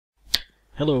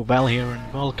Hello, Val here,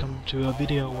 and welcome to a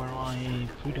video where I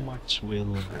pretty much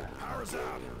will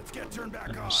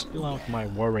spill out my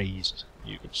worries,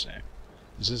 you could say.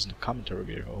 This isn't a commentary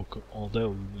video,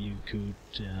 although you could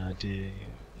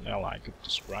well, I could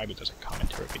describe it as a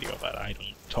commentary video, but I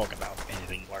don't talk about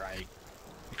anything where I'm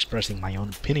expressing my own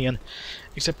opinion,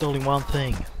 except only one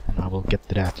thing, and I will get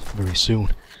to that very soon.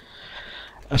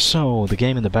 So, the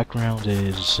game in the background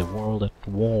is World at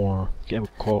War,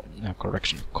 Call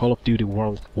of Duty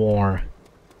World at War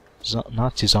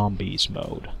Nazi Zombies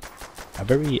mode. A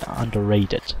very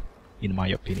underrated, in my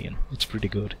opinion. It's pretty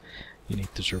good. You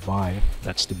need to survive,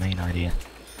 that's the main idea.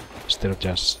 Instead of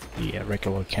just the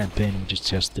regular campaign, which is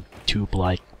just the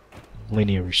tube-like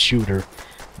linear shooter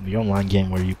in the online game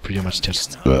where you pretty much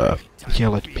just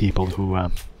yell at people who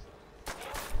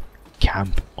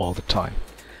camp all the time.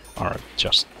 Or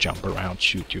just jump around,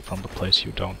 shoot you from the place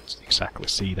you don't exactly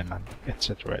see them, and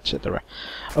etc, etc.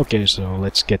 Okay, so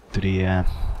let's get to the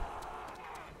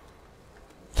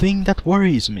thing that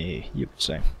worries me, you could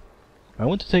say. I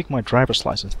want to take my driver's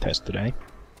license test today,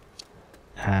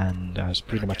 and as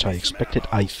pretty much I expected,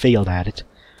 I failed at it.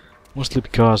 Mostly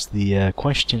because the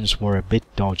questions were a bit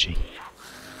dodgy.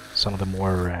 Some of them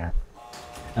were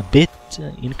a bit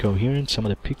incoherent, some of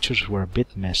the pictures were a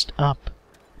bit messed up.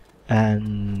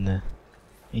 And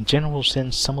in general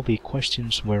sense, some of the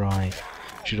questions where I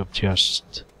should have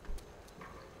just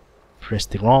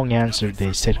pressed the wrong answer,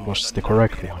 they said was the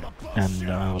correct one.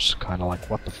 And I was kinda like,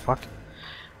 what the fuck?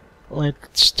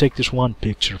 Let's take this one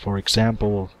picture, for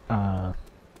example.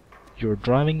 You're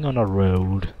driving on a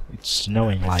road, it's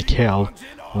snowing like hell,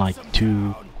 like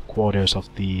 2/4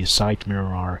 of the side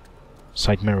mirror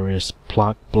is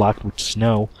blocked with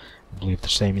snow. I believe the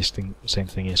same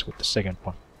thing is with the second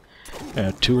one.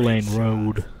 A 2-lane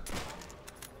road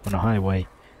on a highway.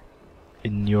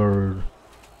 In your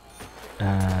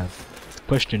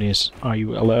question is, are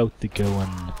you allowed to go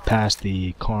and pass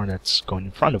the car that's going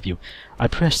in front of you? I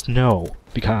pressed no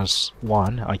because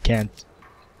one, I can't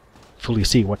fully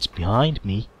see what's behind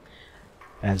me,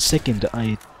 and second,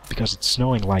 because it's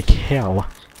snowing like hell,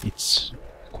 it's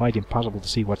quite impossible to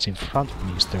see what's in front of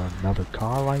me. Is there another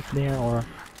car right there or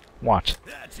what?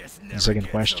 The second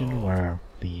question, where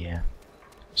the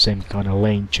same kind of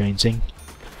lane changing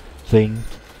thing.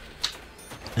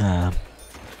 The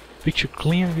picture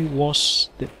clearly was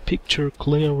in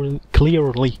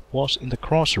the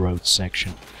crossroads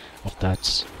section of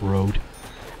that road,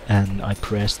 and I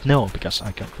pressed no because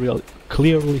I can really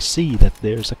clearly see that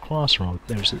there's a crossroad.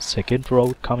 There's a second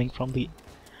road coming from the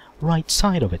right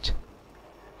side of it,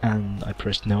 and I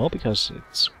pressed no because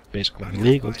it's basically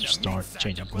illegal to start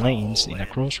changing lanes in a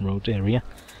crossroad area.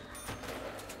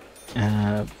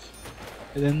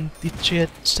 Then it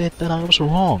said that I was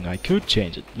wrong. I could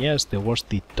change it. Yes, there was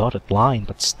the dotted line,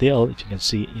 but still,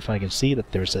 if I can see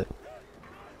that there's a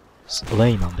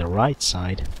lane on the right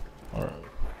side, or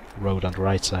road on the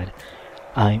right side,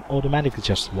 I automatically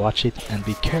just watch it and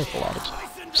be careful of it.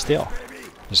 Still,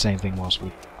 the same thing was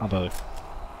with other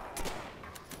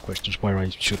questions where I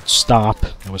should stop.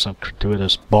 There were some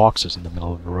gratuitous boxes in the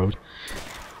middle of the road.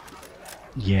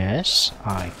 Yes,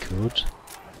 I could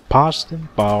pause them,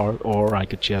 or I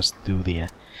could just do the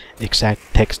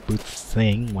exact textbook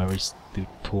thing where it's to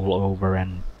pull over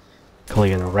and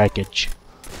clear the wreckage.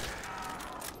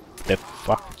 The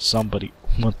fuck would somebody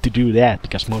want to do that?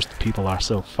 Because most people are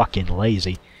so fucking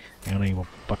lazy. They don't even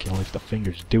fucking lift a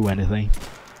finger to do anything.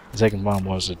 The second one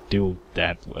was a dude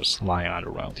that was lying on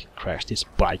the road. He crashed his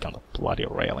bike on the bloody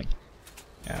railing.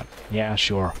 Yeah,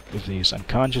 sure, if he's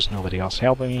unconscious, nobody else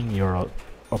helping him, you're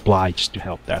obliged to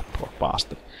help that poor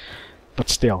bastard. But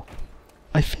still,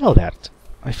 I failed at it.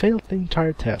 I failed the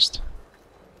entire test.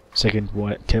 Second,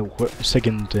 one of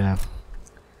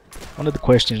the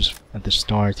questions at the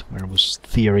start, where it was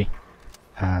theory.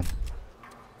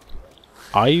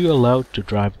 Are you allowed to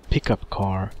drive a pickup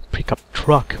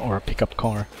truck, or a pickup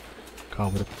car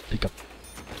with a pickup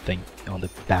thing on the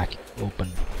back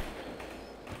open?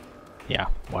 Yeah,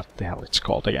 what the hell it's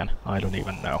called again? I don't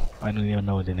even know. I don't even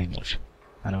know it in English.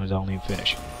 I know it's only in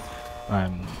Finnish. I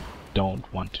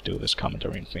don't want to do this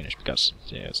commentary in Finnish because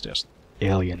it just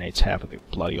alienates half of the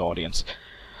bloody audience.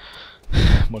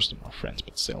 Most of them are friends,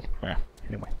 but still. Yeah,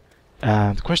 anyway.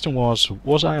 The question was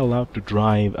I allowed to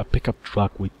drive a pickup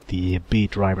truck with the B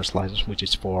driver's license, which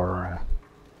is for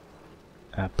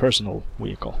a personal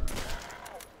vehicle.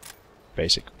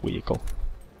 Basic vehicle.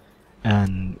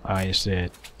 And I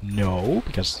said no,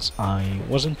 because I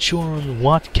wasn't sure on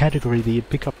what category the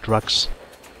pickup trucks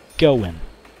go in.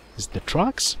 Is it the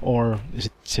trucks, or is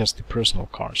it just the personal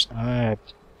cars? That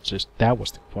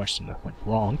was the question that went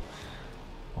wrong.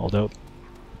 Although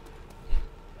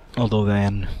Although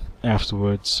then,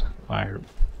 afterwards, it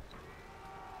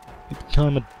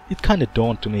kind of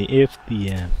dawned to me, if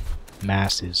the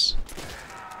mass is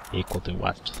equal to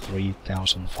what,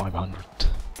 3,500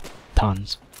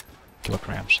 tons,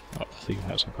 kilograms, or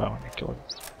 3,500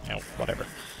 kilograms, you know, whatever.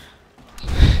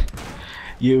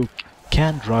 You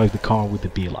can drive the car with the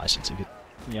B license. If it,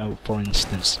 you know, for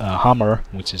instance, a Hummer,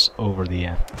 which is over the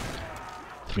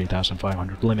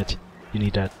 3,500 limit, you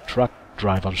need a truck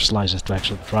driver's license to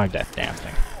actually drive that damn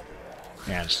thing.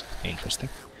 Yeah, it's interesting.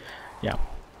 Yeah.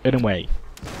 Anyway,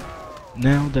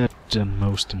 now that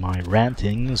most of my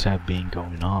rantings have been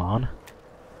going on,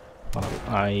 well,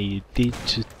 I did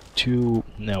 3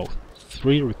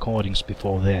 recordings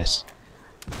before this,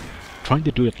 trying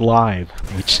to do it live,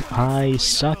 which I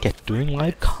suck at doing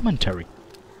live commentary,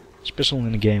 especially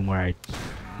in a game where I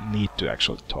need to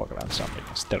actually talk about something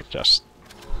instead of just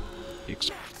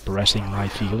expressing my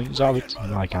feelings of it,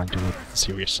 like I do with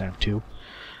Serious Sam 2,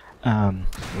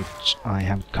 which I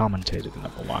haven't commentated in a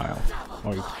while.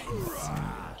 Or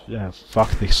fuck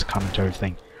this commentary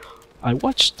thing. I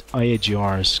watched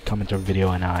IAGR's commentary video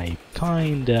and I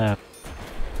kinda...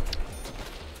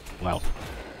 well,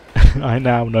 I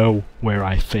now know where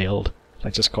I failed.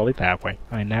 Let's just call it that way.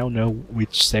 I now know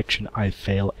which section I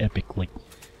fail epically.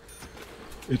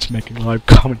 It's making live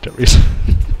commentaries.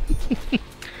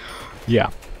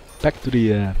 Yeah, back to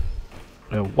the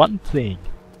one thing.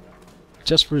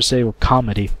 Just for the sake of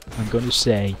comedy, I'm going to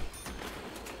say,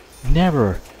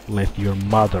 never let your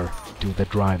mother do the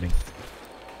driving.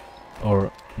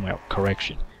 Or, well,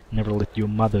 correction, never let your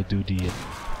mother do the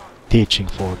teaching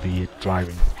for the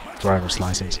driver's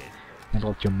license. Never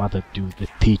let your mother do the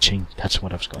teaching, that's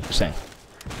what I was going to say.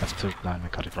 That's the third time I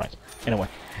got it right. Anyway,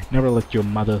 never let your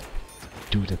mother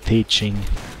do the teaching,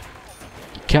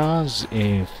 because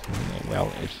if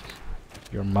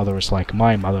your mother is like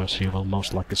my mother, she will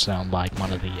most likely sound like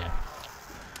one of the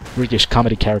British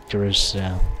comedy characters,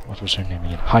 what was her name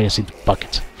again? Hyacinth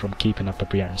Bucket from Keeping Up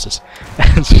Appearances.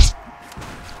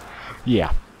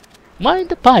 Yeah. Mind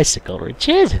the bicycle,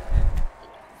 Richard!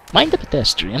 Mind the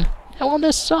pedestrian! I'm on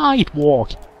the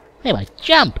sidewalk! Hey, I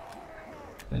jump!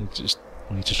 And it just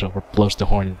over blows the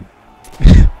horn.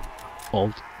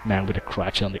 Old man with a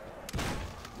crutch on the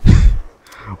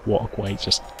walkway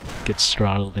just gets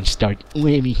startled and starts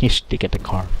waving his stick at the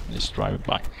car that's driving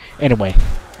by. Anyway,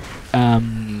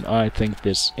 I think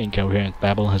this incoherent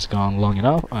babble has gone long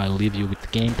enough. I'll leave you with the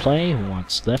gameplay.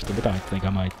 What's left of it, I think I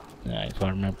might, if I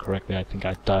remember correctly, I think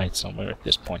I died somewhere at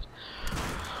this point.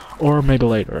 Or maybe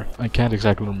later. I can't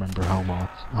exactly remember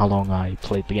how long I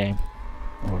played the game.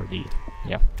 Or the...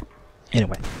 yeah.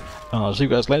 Anyway, I'll see you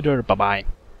guys later. Bye-bye.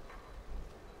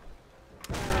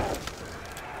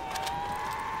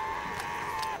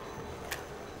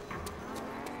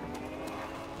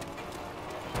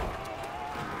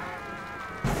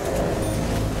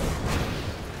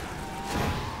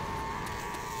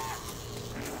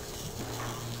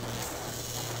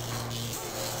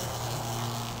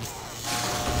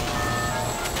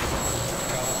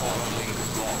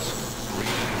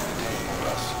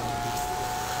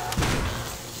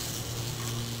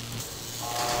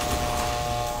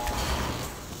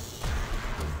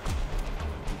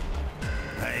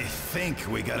 I think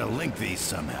we gotta link these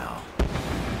somehow.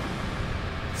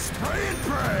 Spray and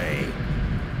pray!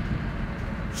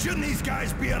 Shouldn't these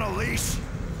guys be on a leash?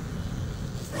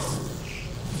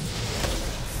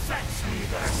 Fetch me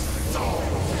their soul!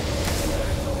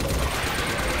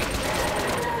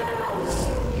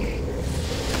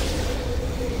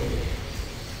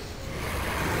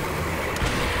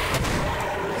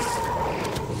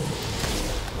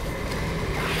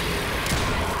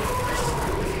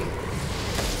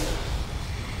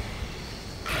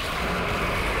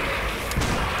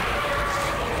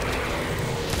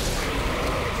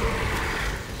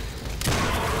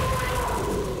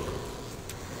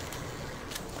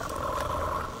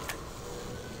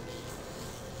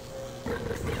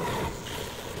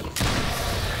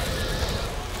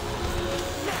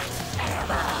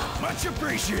 Much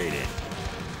appreciated.